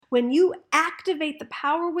when you activate the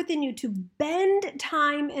power within you to bend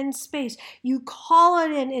time and space, you call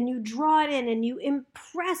it in and you draw it in and you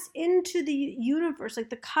impress into the universe like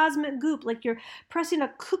the cosmic goop, like you're pressing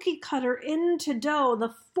a cookie cutter into dough,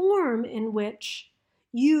 the form in which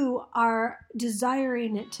you are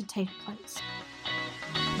desiring it to take place.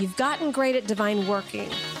 You've gotten great at divine working,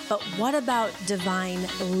 but what about divine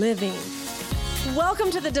living?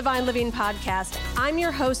 Welcome to the Divine Living Podcast. I'm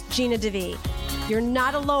your host, Gina DeVee. You're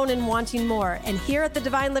not alone in wanting more, and here at the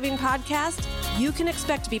Divine Living Podcast, you can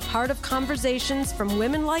expect to be part of conversations from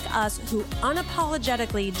women like us who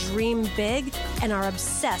unapologetically dream big and are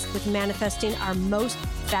obsessed with manifesting our most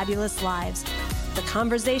fabulous lives. The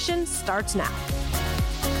conversation starts now.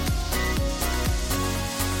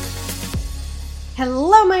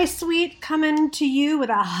 Hello, my sweet, coming to you with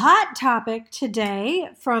a hot topic today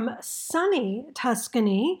from sunny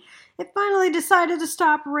Tuscany. It finally decided to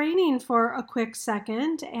stop raining for a quick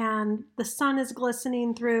second, and the sun is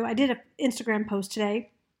glistening through. I did an Instagram post today,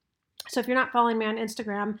 so if you're not following me on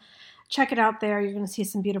Instagram, check it out there. You're going to see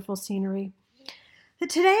some beautiful scenery. But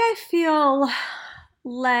today I feel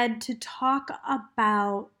led to talk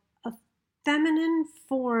about a feminine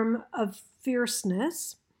form of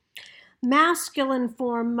fierceness. Masculine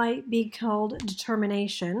form might be called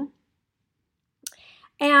determination.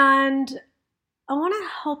 And I want to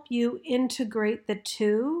help you integrate the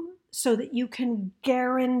two so that you can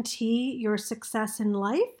guarantee your success in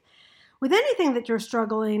life with anything that you're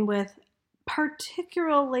struggling with,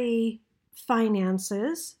 particularly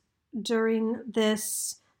finances during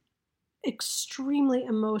this extremely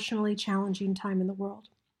emotionally challenging time in the world.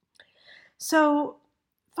 So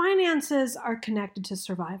finances are connected to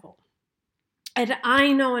survival. And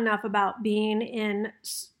I know enough about being in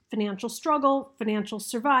financial struggle, financial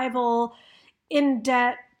survival, in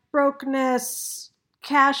debt, brokenness,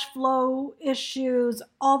 cash flow issues,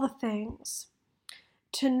 all the things,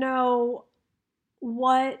 to know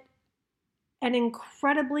what an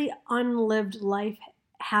incredibly unlived life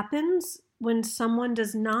happens when someone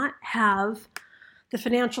does not have the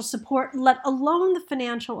financial support, let alone the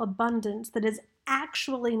financial abundance that is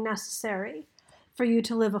actually necessary for you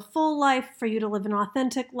to live a full life, for you to live an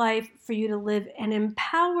authentic life, for you to live an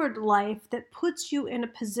empowered life that puts you in a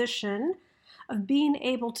position of being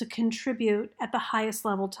able to contribute at the highest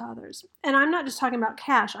level to others. And I'm not just talking about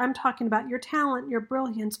cash. I'm talking about your talent, your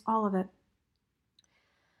brilliance, all of it.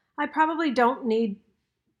 I probably don't need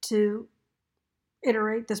to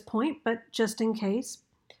iterate this point, but just in case.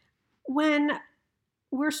 When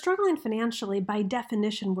we're struggling financially, by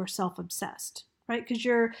definition, we're self-obsessed, right? Because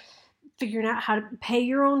you're figuring out how to pay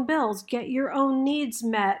your own bills, get your own needs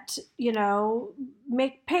met,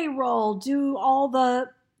 make payroll, do all the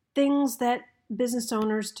things that business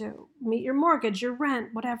owners do, meet your mortgage, your rent,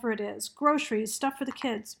 whatever it is, groceries, stuff for the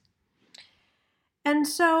kids. And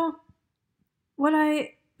so what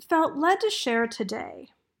I felt led to share today,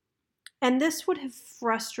 and this would have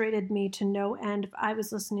frustrated me to no end if I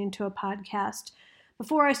was listening to a podcast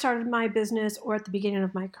before I started my business or at the beginning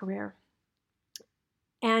of my career.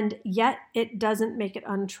 And yet it doesn't make it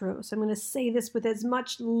untrue. So I'm going to say this with as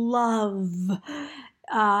much love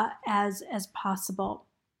as possible,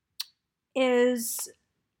 is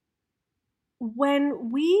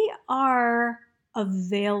when we are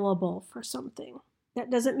available for something,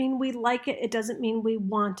 that doesn't mean we like it. It doesn't mean we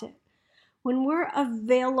want it. When we're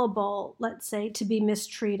available, let's say, to be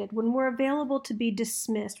mistreated, when we're available to be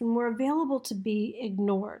dismissed, when we're available to be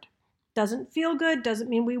ignored, doesn't feel good, doesn't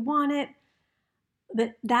mean we want it.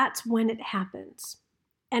 But that's when it happens.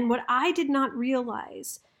 And what I did not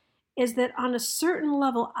realize is that on a certain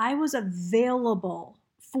level, I was available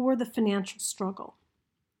for the financial struggle.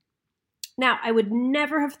 Now, I would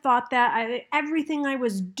never have thought that. Everything I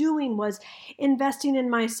was doing was investing in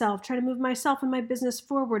myself, trying to move myself and my business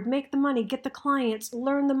forward, make the money, get the clients,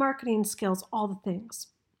 learn the marketing skills, all the things.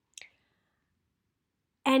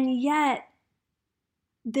 And yet,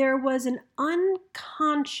 there was an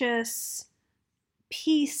unconscious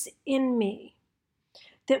piece in me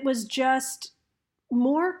that was just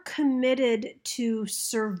more committed to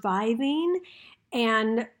surviving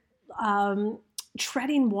and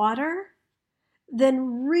treading water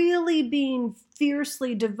than really being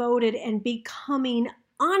fiercely devoted and becoming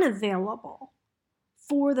unavailable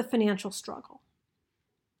for the financial struggle.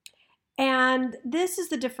 And this is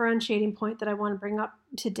the differentiating point that I want to bring up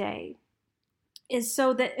today, is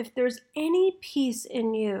so that if there's any piece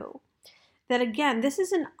in you that, again, this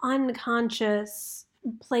is an unconscious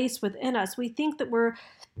place within us. We think that we're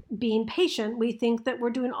being patient. We think that we're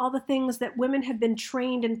doing all the things that women have been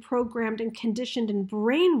trained and programmed and conditioned and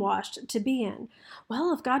brainwashed to be in.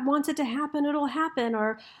 Well, if God wants it to happen, it'll happen.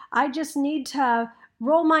 Or I just need to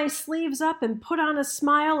roll my sleeves up and put on a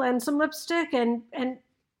smile and some lipstick and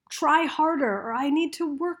try harder, or I need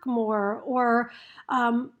to work more, or,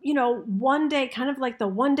 one day, kind of like the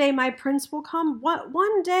one day my prince will come,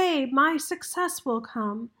 one day my success will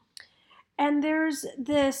come. And there's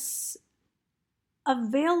this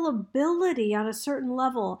availability on a certain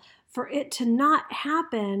level for it to not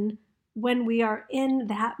happen when we are in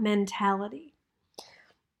that mentality.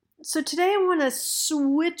 So today I want to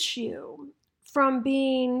switch you from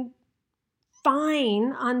being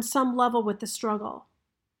fine on some level with the struggle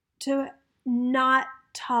to not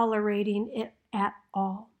tolerating it at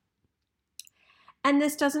all. And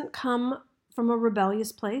this doesn't come from a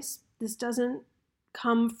rebellious place. This doesn't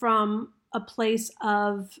come from a place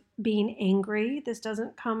of being angry. This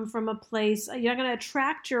doesn't come from a place, you're not going to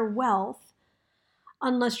attract your wealth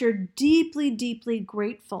unless you're deeply, deeply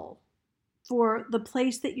grateful for the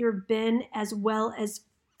place that you've been, as well as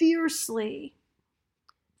fiercely,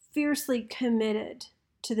 fiercely committed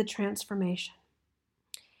to the transformation.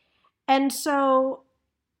 And so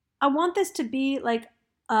I want this to be like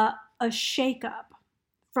a shakeup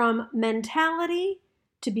from mentality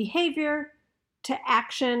to behavior to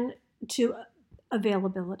action to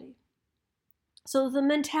availability. So the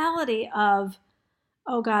mentality of,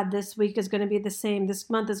 oh God, this week is going to be the same. This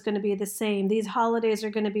month is going to be the same. These holidays are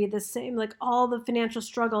going to be the same, like all the financial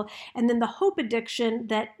struggle. And then the hope addiction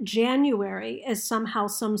that January is somehow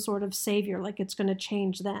some sort of savior, like it's going to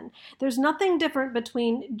change then. There's nothing different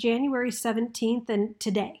between January 17th and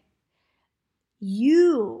today.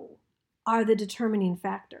 You are the determining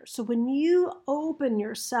factor. So when you open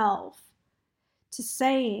yourself to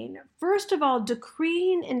saying, first of all,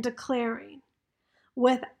 decreeing and declaring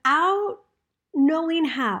without knowing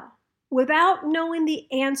how, without knowing the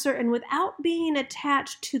answer, and without being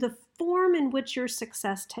attached to the form in which your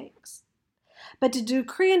success takes. But to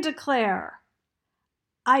decree and declare,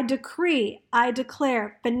 I decree, I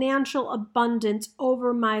declare financial abundance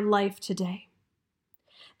over my life today.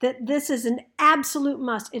 That this is an absolute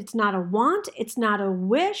must. It's not a want, it's not a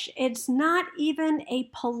wish, it's not even a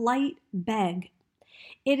polite beg.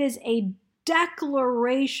 It is a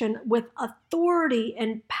declaration with authority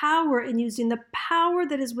and power, and using the power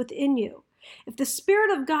that is within you. If the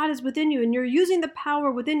Spirit of God is within you and you're using the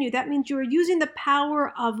power within you, that means you are using the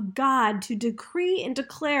power of God to decree and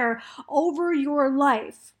declare over your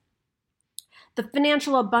life the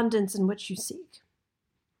financial abundance in which you seek.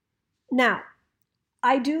 Now,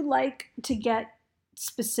 I do like to get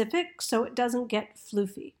specific so it doesn't get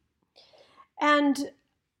floofy. And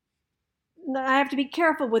I have to be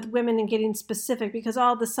careful with women and getting specific, because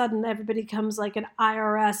all of a sudden everybody becomes like an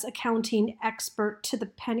IRS accounting expert to the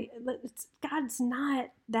penny. God's not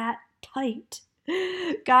that tight.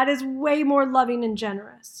 God is way more loving and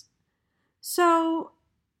generous. So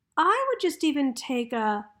I would just even take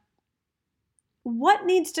what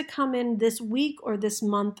needs to come in this week or this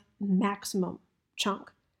month maximum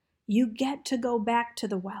chunk. You get to go back to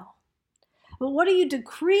the well. But what are you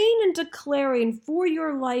decreeing and declaring for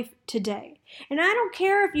your life today? And I don't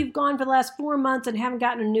care if you've gone for the last 4 months and haven't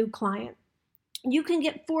gotten a new client. You can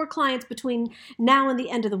get 4 clients between now and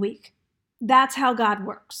the end of the week. That's how God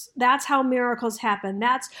works. That's how miracles happen.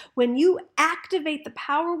 That's when you activate the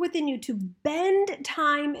power within you to bend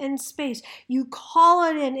time and space. You call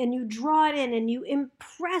it in and you draw it in and you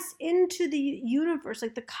impress into the universe,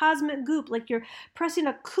 like the cosmic goop, like you're pressing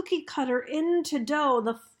a cookie cutter into dough,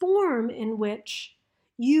 the form in which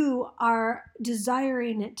you are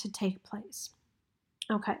desiring it to take place.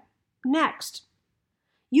 Okay, next,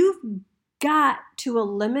 you've got to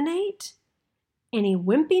eliminate any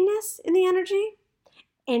wimpiness in the energy,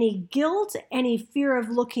 any guilt, any fear of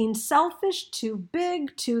looking selfish, too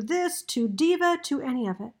big, too this, too diva, too any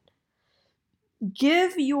of it.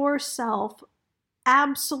 Give yourself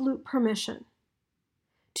absolute permission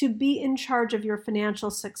to be in charge of your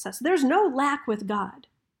financial success. There's no lack with God.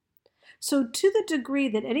 So to the degree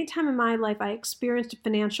that any time in my life I experienced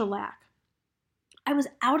financial lack, I was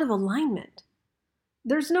out of alignment.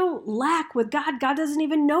 There's no lack with God. God doesn't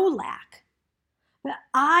even know lack. But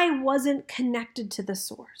I wasn't connected to the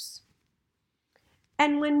source.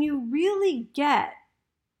 And when you really get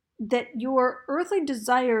that your earthly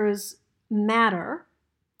desires matter,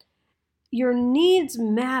 your needs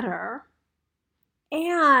matter,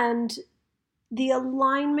 and the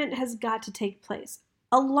alignment has got to take place.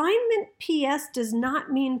 Alignment, P.S., does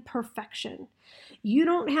not mean perfection. You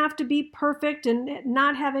don't have to be perfect and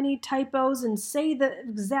not have any typos and say the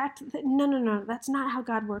exact thing. No. That's not how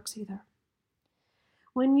God works either.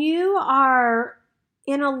 When you are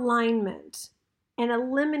in alignment and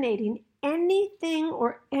eliminating anything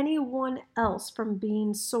or anyone else from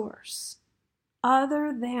being source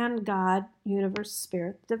other than God, universe,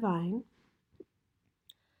 spirit, divine,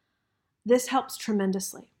 this helps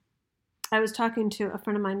tremendously. I was talking to a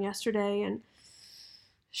friend of mine yesterday, and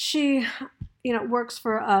she, works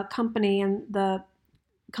for a company, and the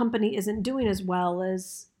company isn't doing as well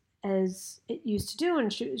as it used to do,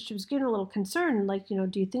 and she was getting a little concerned, like, do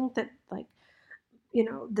you think that, like,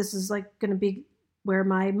 this is like going to be where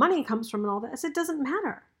my money comes from and all that? I said, it doesn't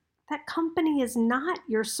matter. That company is not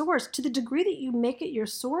your source. To the degree that you make it your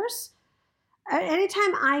source,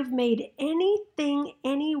 anytime I've made anything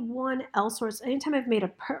anyone else source, anytime I've made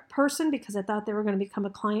a person because I thought they were going to become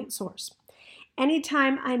a client source,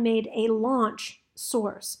 anytime I made a launch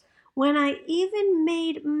source, when I even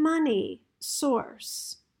made money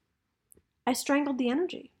source, I strangled the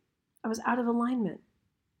energy. I was out of alignment.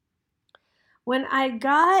 When I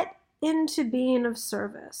got into being of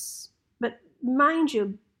service, but mind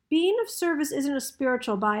you, being of service isn't a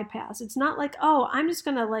spiritual bypass. It's not like, oh, I'm just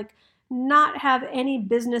going to not have any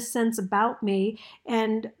business sense about me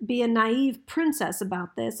and be a naive princess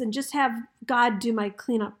about this and just have God do my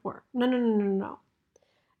cleanup work. No.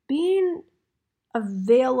 Being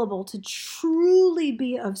available to truly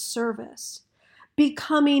be of service,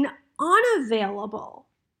 becoming unavailable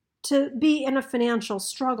to be in a financial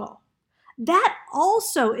struggle. That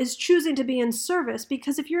also is choosing to be in service,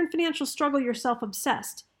 because if you're in financial struggle, you're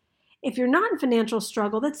self-obsessed. If you're not in financial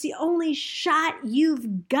struggle, that's the only shot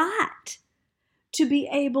you've got to be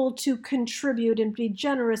able to contribute and be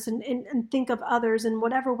generous and think of others in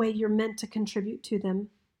whatever way you're meant to contribute to them.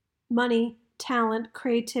 Money, talent,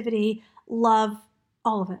 creativity, love,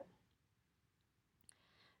 all of it.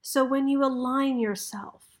 So when you align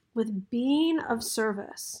yourself with being of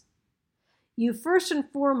service, you first and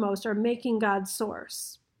foremost are making God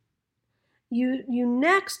source. You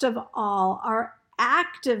next of all are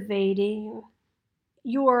activating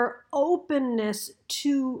your openness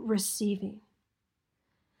to receiving.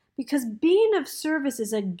 Because being of service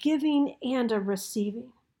is a giving and a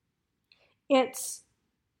receiving. It's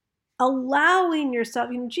allowing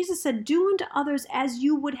yourself, Jesus said, do unto others as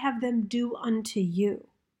you would have them do unto you.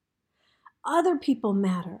 Other people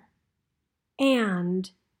matter,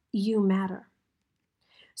 and you matter.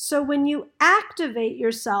 So when you activate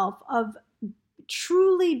yourself of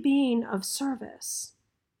truly being of service,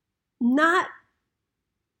 not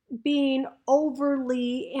being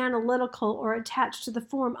overly analytical or attached to the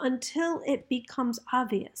form until it becomes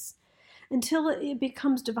obvious, until it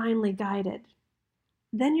becomes divinely guided,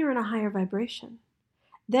 then you're in a higher vibration.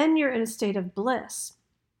 Then you're in a state of bliss.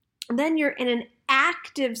 Then you're in an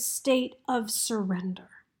active state of surrender.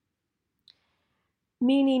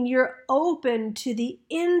 Meaning you're open to the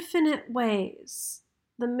infinite ways,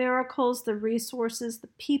 the miracles, the resources, the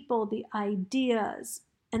people, the ideas,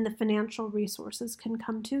 and the financial resources can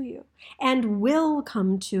come to you and will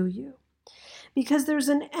come to you. Because there's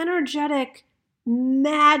an energetic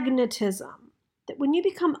magnetism that when you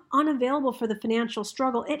become unavailable for the financial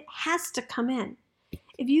struggle, it has to come in.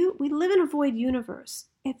 We live in a void universe.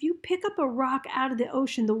 If you pick up a rock out of the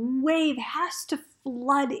ocean, the wave has to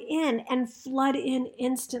flood in and flood in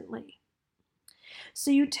instantly.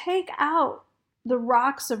 So you take out the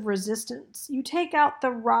rocks of resistance. You take out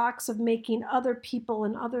the rocks of making other people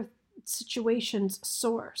and other situations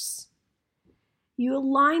source. You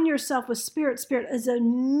align yourself with spirit. Spirit is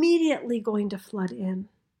immediately going to flood in.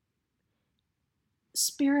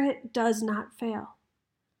 Spirit does not fail.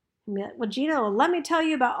 Well, Gina, let me tell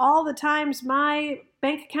you about all the times my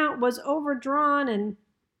bank account was overdrawn and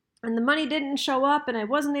the money didn't show up and I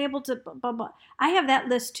wasn't able to blah, blah, blah. I have that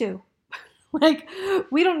list too.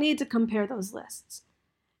 We don't need to compare those lists.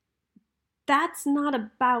 That's not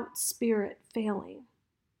about spirit failing.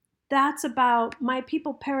 That's about my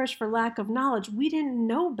people perish for lack of knowledge. We didn't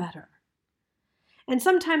know better. And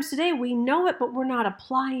sometimes today we know it, but we're not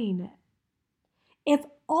applying it. If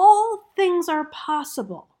all things are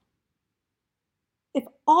possible, if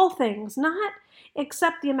all things, not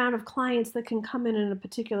except the amount of clients that can come in a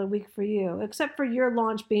particular week for you, except for your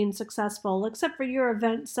launch being successful, except for your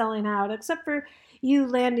event selling out, except for you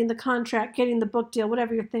landing the contract, getting the book deal,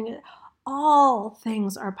 whatever your thing is, all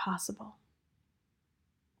things are possible.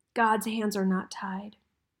 God's hands are not tied.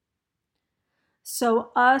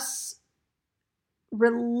 So us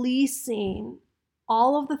releasing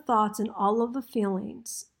all of the thoughts and all of the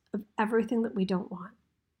feelings of everything that we don't want.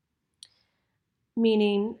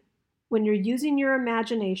 Meaning when you're using your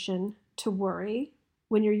imagination to worry,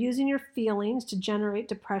 when you're using your feelings to generate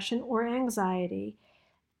depression or anxiety,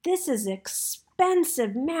 this is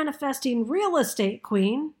expensive manifesting real estate,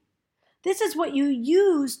 Queen. This is what you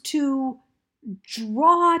use to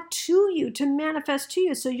draw to you, to manifest to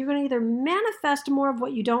you. So you're going to either manifest more of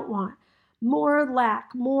what you don't want, more lack,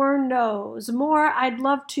 more no's, more I'd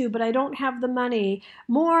love to, but I don't have the money,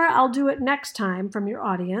 more I'll do it next time from your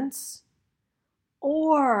audience,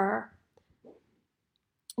 or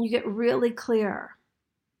you get really clear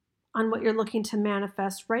on what you're looking to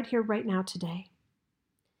manifest right here, right now, today.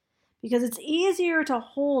 Because it's easier to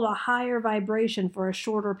hold a higher vibration for a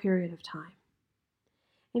shorter period of time.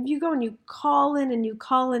 If you go and you call in and you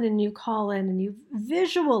call in and you call in and you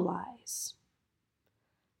visualize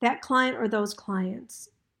that client or those clients,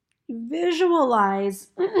 you visualize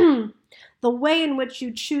the way in which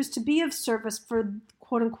you choose to be of service for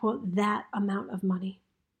quote unquote that amount of money.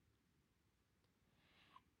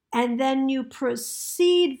 And then you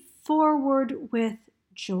proceed forward with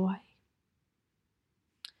joy.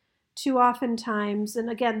 Too oftentimes, and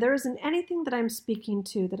again, there isn't anything that I'm speaking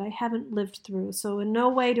to that I haven't lived through. So in no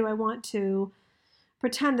way do I want to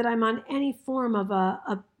pretend that I'm on any form of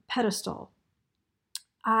a pedestal.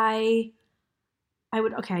 I'd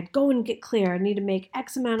go and get clear. I need to make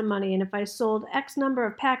X amount of money. And if I sold X number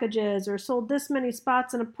of packages or sold this many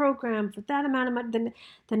spots in a program for that amount of money,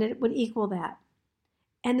 then it would equal that.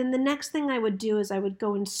 And then the next thing I would do is I would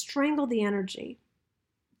go and strangle the energy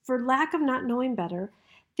for lack of not knowing better,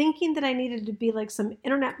 thinking that I needed to be like some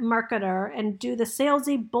internet marketer and do the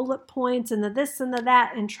salesy bullet points and the this and the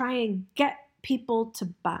that and try and get people to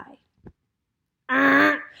buy.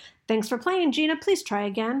 Thanks for playing, Gina. Please try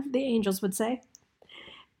again, the angels would say.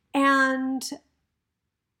 And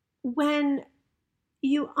when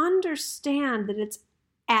you understand that it's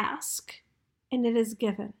ask and it is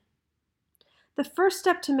given, the first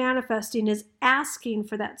step to manifesting is asking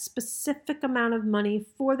for that specific amount of money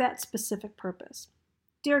for that specific purpose.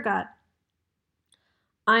 Dear God,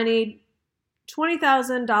 I need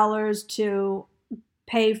 $20,000 to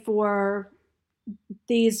pay for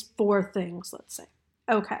these 4 things, let's say.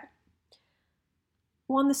 Okay.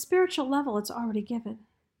 Well, on the spiritual level, it's already given.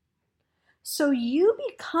 So you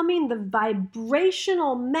becoming the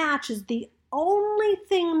vibrational match is the only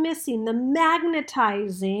thing missing, the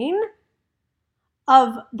magnetizing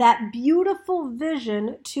of that beautiful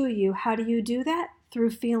vision to you. How do you do that?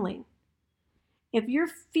 Through feeling. If you're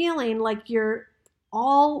feeling like you're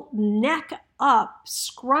all neck up,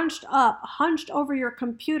 scrunched up, hunched over your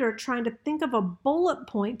computer trying to think of a bullet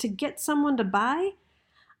point to get someone to buy,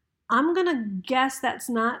 I'm going to guess that's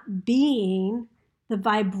not being the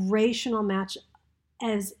vibrational match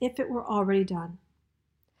as if it were already done.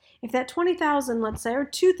 If that 20,000, let's say, or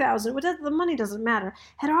 2,000, the money doesn't matter,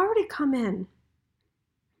 had already come in,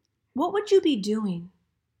 what would you be doing?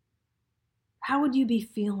 How would you be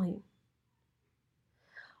feeling?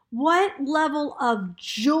 What level of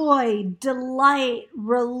joy, delight,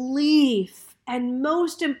 relief, and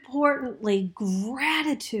most importantly,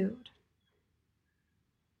 gratitude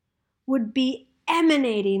would be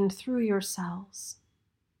emanating through your cells?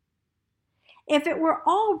 If it were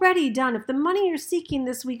already done, if the money you're seeking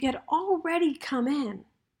this week had already come in,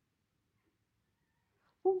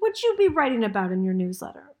 what would you be writing about in your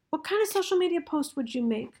newsletter? What kind of social media post would you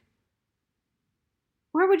make?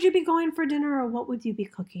 Where would you be going for dinner, or what would you be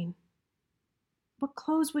cooking? What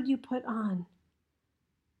clothes would you put on?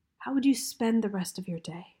 How would you spend the rest of your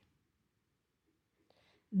day?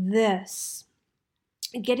 This,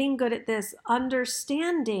 getting good at this,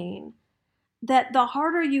 understanding that the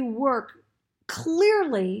harder you work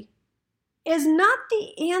clearly is not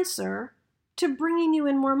the answer to bringing you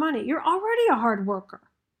in more money. You're already a hard worker,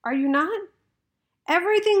 are you not?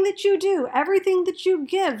 Everything that you do, everything that you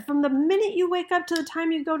give, from the minute you wake up to the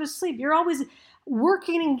time you go to sleep, you're always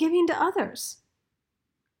working and giving to others.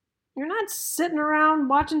 You're not sitting around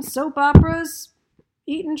watching soap operas,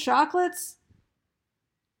 eating chocolates.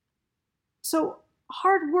 So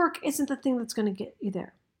hard work isn't the thing that's going to get you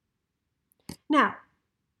there. Now,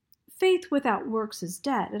 faith without works is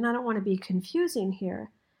dead, and I don't want to be confusing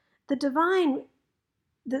here. The divine,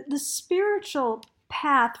 the spiritual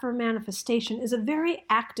path for manifestation is a very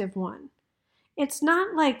active one. It's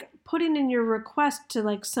not like putting in your request to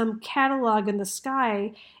like some catalog in the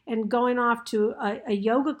sky and going off to a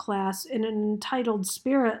yoga class in an entitled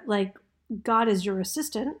spirit like God is your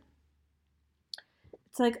assistant.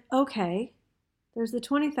 It's like, okay, there's the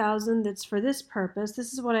 20,000 that's for this purpose.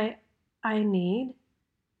 This is what I need.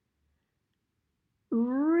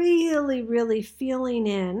 Really, really feeling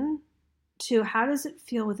in to how does it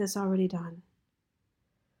feel with this already done?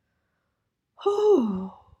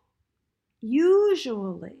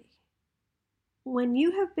 Usually, when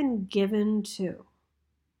you have been given to,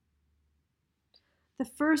 the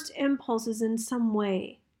first impulse is in some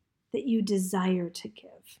way that you desire to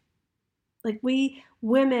give. Like we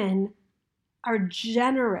women are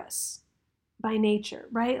generous by nature,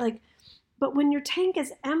 right? But when your tank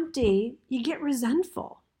is empty, you get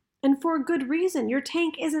resentful. And for a good reason. Your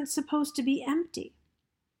tank isn't supposed to be empty.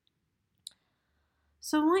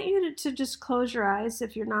 So I want you to just close your eyes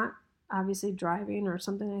if you're not obviously driving or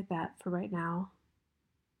something like that for right now.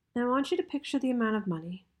 And I want you to picture the amount of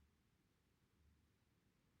money.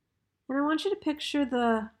 And I want you to picture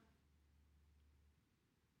the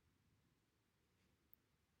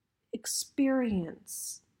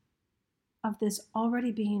experience of this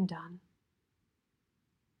already being done.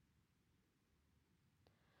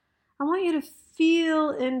 I want you to feel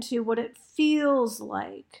into what it feels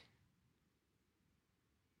like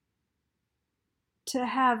to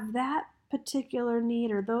have that particular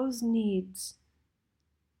need or those needs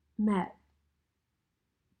met,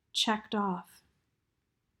 checked off,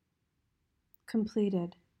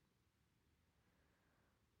 completed.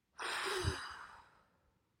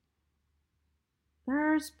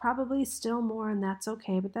 There's probably still more, and that's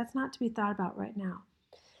okay, but that's not to be thought about right now.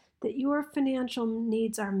 That your financial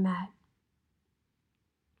needs are met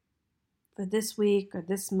for this week or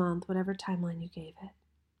this month, whatever timeline you gave it.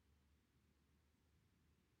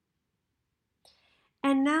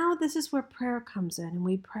 And now this is where prayer comes in, and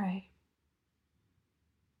we pray.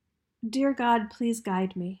 Dear God, please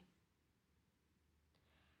guide me.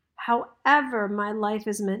 However my life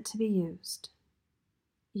is meant to be used,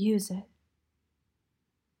 use it.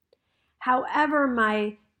 However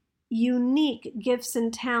my unique gifts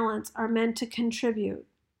and talents are meant to contribute,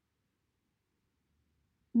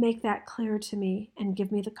 make that clear to me and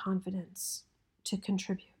give me the confidence to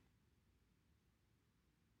contribute.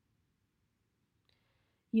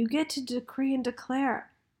 You get to decree and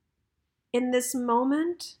declare. In this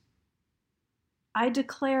moment, I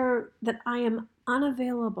declare that I am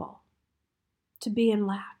unavailable to be in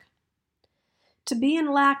lack. To be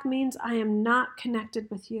in lack means I am not connected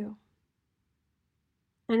with you.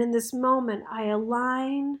 And in this moment, I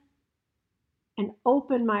align and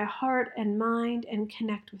open my heart and mind and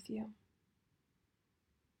connect with you.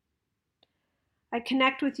 I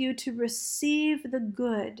connect with you to receive the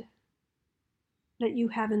good that you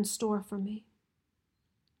have in store for me.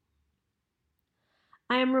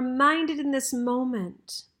 I am reminded in this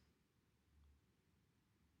moment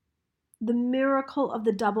the miracle of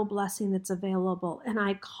the double blessing that's available, and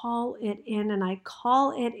I call it in, and I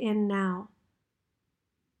call it in now.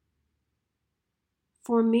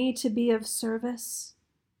 For me to be of service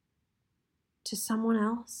to someone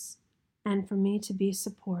else and for me to be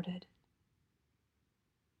supported.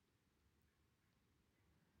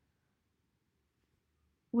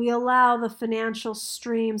 We allow the financial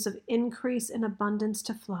streams of increase and abundance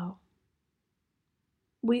to flow.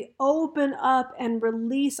 We open up and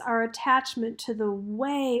release our attachment to the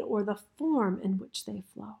way or the form in which they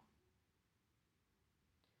flow.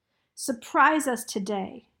 Surprise us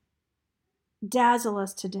today. Dazzle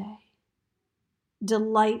us today.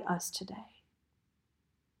 Delight us today.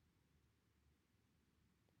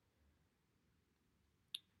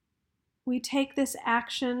 We take this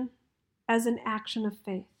action as an action of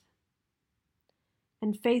faith.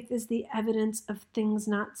 And faith is the evidence of things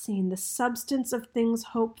not seen, the substance of things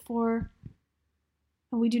hoped for.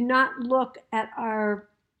 And we do not look at our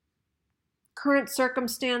current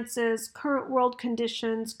circumstances, current world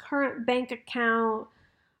conditions, current bank account,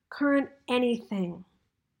 current anything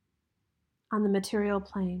on the material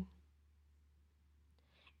plane.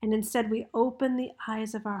 And instead we open the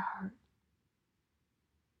eyes of our heart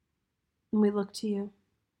and we look to you.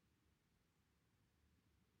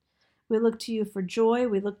 We look to you for joy.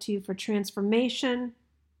 We look to you for transformation.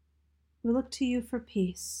 We look to you for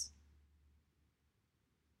peace.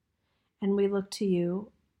 And we look to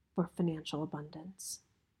you for financial abundance.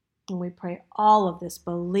 And we pray all of this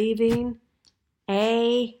believing,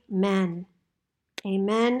 amen.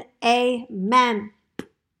 Amen. Amen.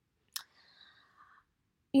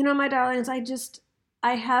 You know, my darlings,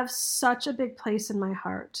 I have such a big place in my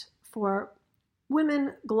heart for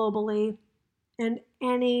women globally and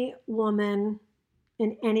any woman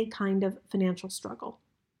in any kind of financial struggle.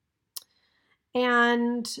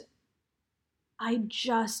 And I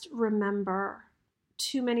just remember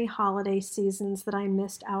too many holiday seasons that I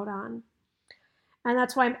missed out on. And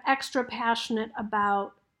that's why I'm extra passionate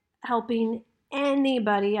about helping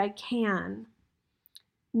anybody I can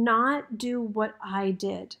not do what I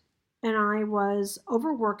did. And I was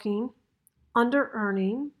overworking, under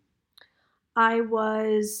earning, I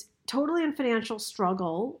was totally in financial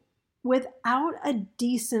struggle without a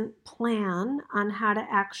decent plan on how to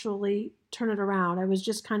actually turn it around. I was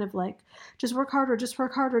just kind of like, just work harder, just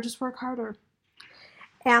work harder, just work harder.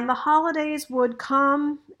 And the holidays would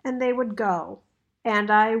come and they would go. And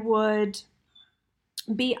I would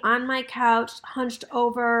be on my couch, hunched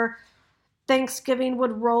over. Thanksgiving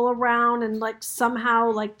would roll around, and like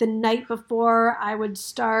somehow, like the night before, I would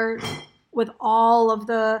start with all of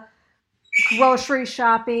the grocery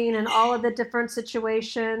shopping and all of the different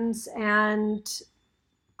situations. And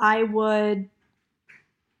I would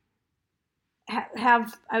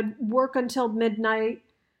I'd work until midnight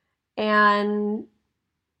and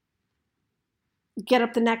get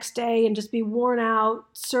up the next day and just be worn out,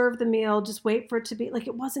 serve the meal, just wait for it to be like,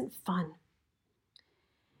 it wasn't fun.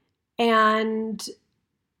 And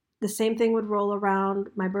the same thing would roll around.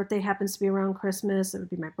 My birthday happens to be around Christmas. It would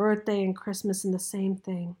be my birthday and Christmas and the same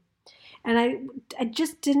thing. And I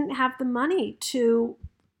just didn't have the money to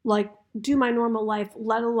like do my normal life,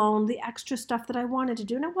 let alone the extra stuff that I wanted to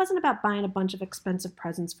do. And it wasn't about buying a bunch of expensive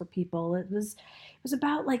presents for people. It was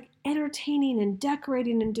about like entertaining and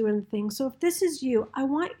decorating and doing things. So if this is you, I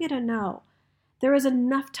want you to know there is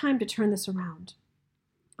enough time to turn this around.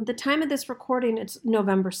 At the time of this recording, it's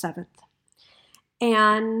November 7th.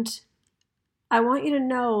 And I want you to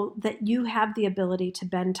know that you have the ability to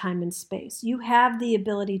bend time and space. You have the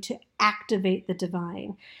ability to activate the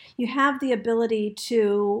divine. You have the ability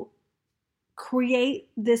to create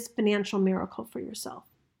this financial miracle for yourself.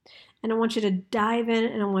 And I want you to dive in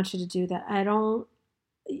and I want you to do that.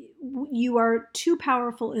 You are too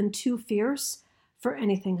powerful and too fierce for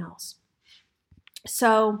anything else.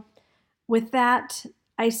 So with that,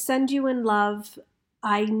 I send you in love.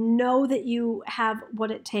 I know that you have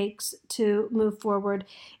what it takes to move forward.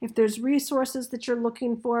 If there's resources that you're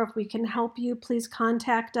looking for, if we can help you, please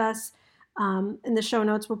contact us. In the show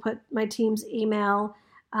notes, we'll put my team's email.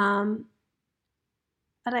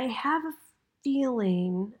 But I have a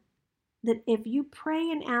feeling that if you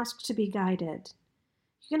pray and ask to be guided,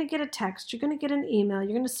 you're going to get a text, you're going to get an email,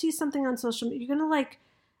 you're going to see something on social media, you're going to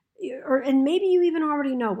and maybe you even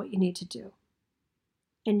already know what you need to do.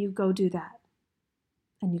 And you go do that.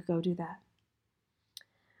 And you go do that.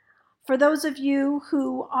 For those of you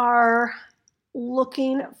who are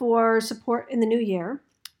looking for support in the new year,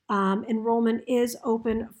 enrollment is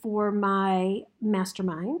open for my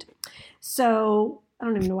mastermind. So I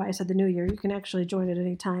don't even know why I said the new year. You can actually join at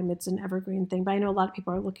any time. It's an evergreen thing, but I know a lot of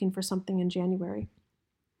people are looking for something in January.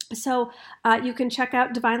 So you can check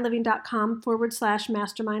out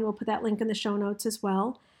divineliving.com/mastermind. We'll put that link in the show notes as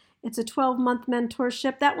well. It's a 12-month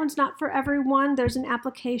mentorship. That one's not for everyone. There's an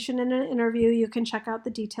application and an interview. You can check out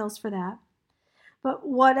the details for that. But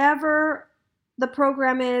whatever the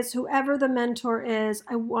program is, whoever the mentor is,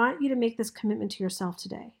 I want you to make this commitment to yourself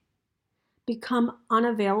today. Become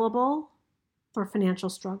unavailable for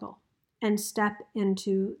financial struggle and step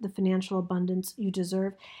into the financial abundance you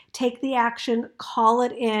deserve. Take the action, call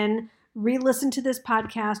it in, re-listen to this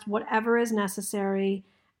podcast, whatever is necessary.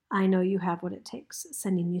 I know you have what it takes.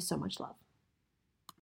 Sending you so much love.